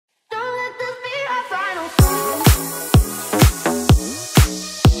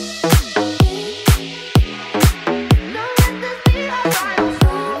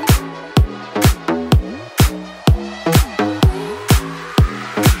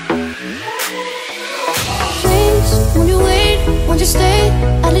you stay,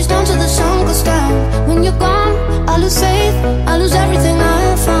 at least down till the sun goes down. When you're gone, I lose faith, I lose everything I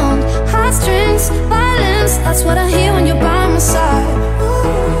have found. Heartstrings, violence, that's what I hear when you're by my side.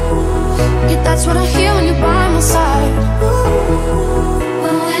 Yeah, that's what I hear when you're by my side.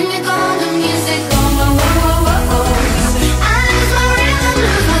 But when you're gone, the music gone, whoa, whoa, whoa, whoa. I lose my rhythm,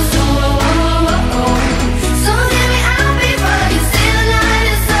 lose my soul, whoa, whoa, whoa, whoa. So hear me out before you say the night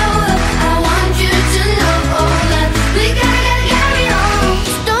is over. I want you to know that we gotta carry on.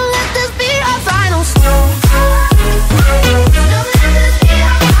 Don't let this be our final song. Don't let this be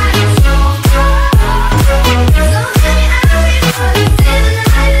our final song. So hear me out before you say the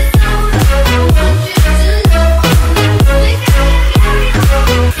night is over. I want you to know we gotta carry on.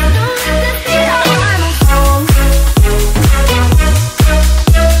 Don't let this be our final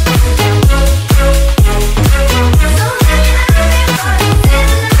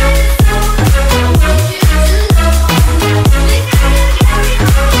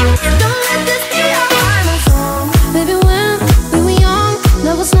song. Baby, when we were young,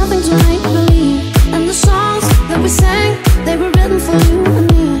 there was nothing to make believe. And the songs that we sang, they were written for you and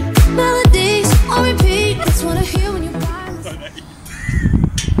me. Melodies on repeat, that's what I hear when you buy me.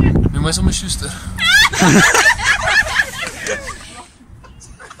 Noem mij zo mijn zuster.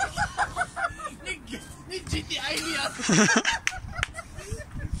 Niet GTA niet.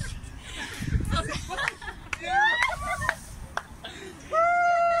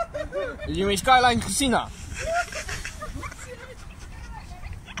 Heb je mijn Skyline gezien?